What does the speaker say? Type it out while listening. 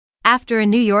After a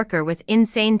New Yorker with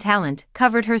insane talent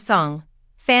covered her song,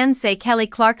 fans say Kelly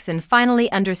Clarkson finally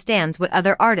understands what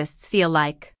other artists feel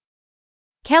like.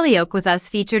 Kellyoke with Us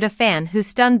featured a fan who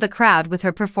stunned the crowd with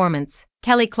her performance.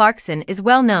 Kelly Clarkson is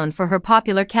well known for her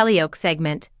popular Kellyoke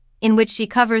segment, in which she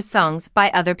covers songs by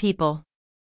other people.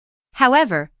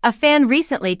 However, a fan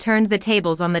recently turned the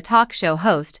tables on the talk show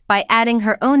host by adding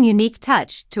her own unique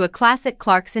touch to a classic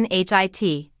Clarkson hit.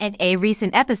 In a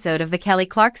recent episode of The Kelly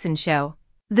Clarkson Show,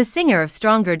 the singer of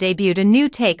Stronger debuted a new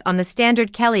take on the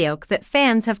standard Kellyoke that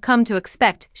fans have come to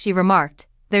expect. She remarked,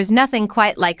 "There's nothing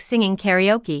quite like singing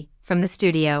karaoke from the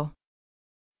studio.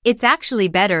 It's actually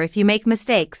better if you make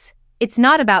mistakes. It's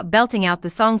not about belting out the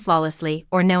song flawlessly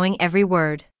or knowing every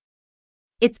word.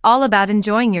 It's all about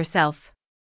enjoying yourself."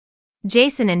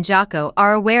 Jason and Jocko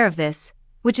are aware of this,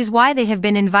 which is why they have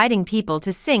been inviting people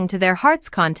to sing to their heart's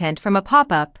content from a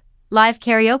pop-up, live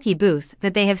karaoke booth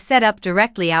that they have set up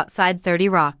directly outside 30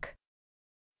 Rock.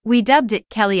 We dubbed it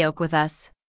Kellyoke with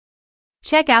Us.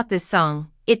 Check out this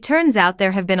song. It turns out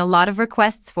there have been a lot of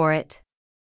requests for it.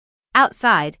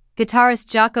 Outside, guitarist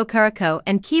Jocko Carico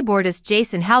and keyboardist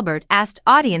Jason Halbert asked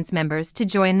audience members to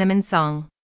join them in song.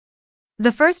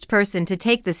 The first person to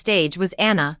take the stage was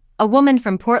Anna, a woman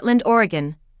from Portland,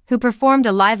 Oregon, who performed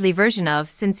a lively version of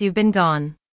Since You've Been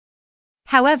Gone.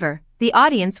 However, the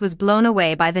audience was blown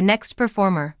away by the next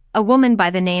performer, a woman by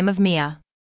the name of Mia.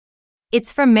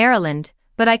 "It's from Maryland,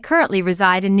 but I currently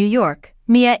reside in New York,"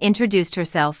 Mia introduced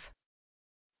herself.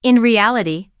 "In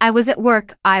reality, I was at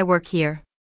work. I work here.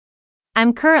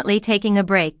 I'm currently taking a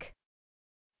break.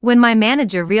 When my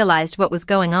manager realized what was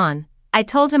going on, I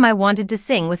told him I wanted to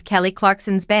sing with Kelly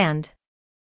Clarkson's band.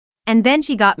 And then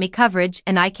she got me coverage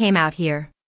and I came out here.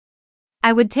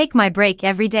 I would take my break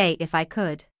every day if I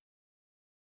could."